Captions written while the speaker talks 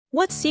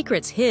What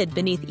secrets hid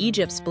beneath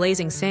Egypt's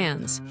blazing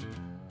sands?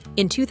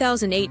 In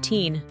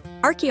 2018,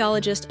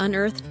 archaeologists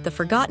unearthed the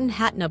forgotten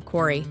Hatnub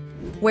quarry,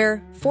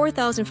 where,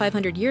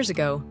 4,500 years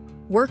ago,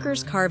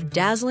 workers carved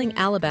dazzling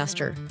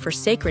alabaster for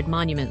sacred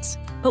monuments.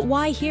 But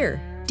why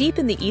here, deep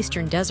in the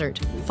eastern desert,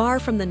 far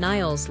from the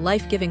Nile's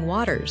life-giving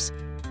waters?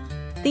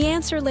 The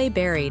answer lay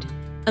buried,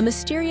 a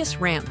mysterious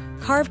ramp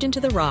carved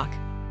into the rock,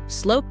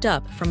 sloped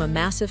up from a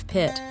massive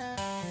pit.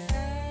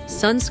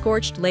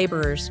 Sun-scorched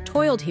laborers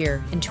toiled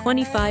here in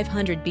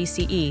 2500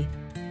 BCE,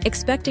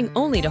 expecting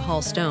only to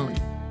haul stone.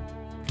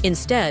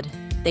 Instead,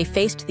 they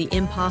faced the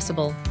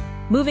impossible,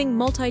 moving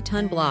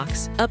multi-ton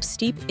blocks up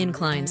steep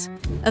inclines,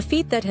 a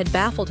feat that had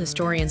baffled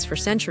historians for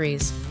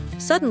centuries.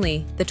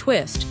 Suddenly, the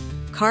twist: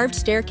 carved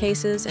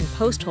staircases and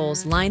post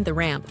holes lined the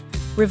ramp,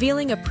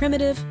 revealing a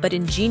primitive but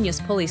ingenious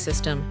pulley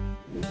system.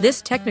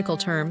 This technical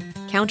term,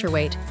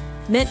 counterweight,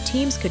 meant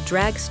teams could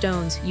drag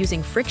stones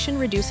using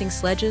friction-reducing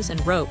sledges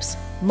and ropes,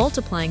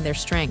 multiplying their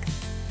strength.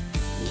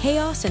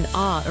 Chaos and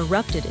awe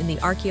erupted in the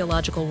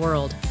archaeological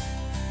world.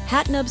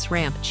 Hatnub's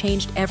ramp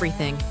changed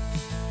everything.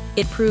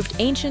 It proved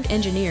ancient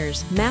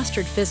engineers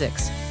mastered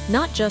physics,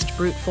 not just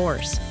brute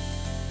force.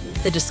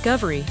 The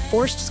discovery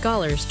forced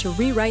scholars to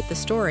rewrite the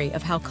story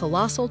of how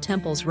colossal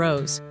temples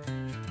rose.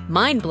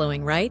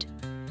 Mind-blowing, right?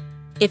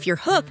 If you're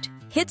hooked,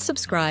 hit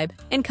subscribe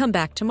and come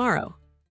back tomorrow.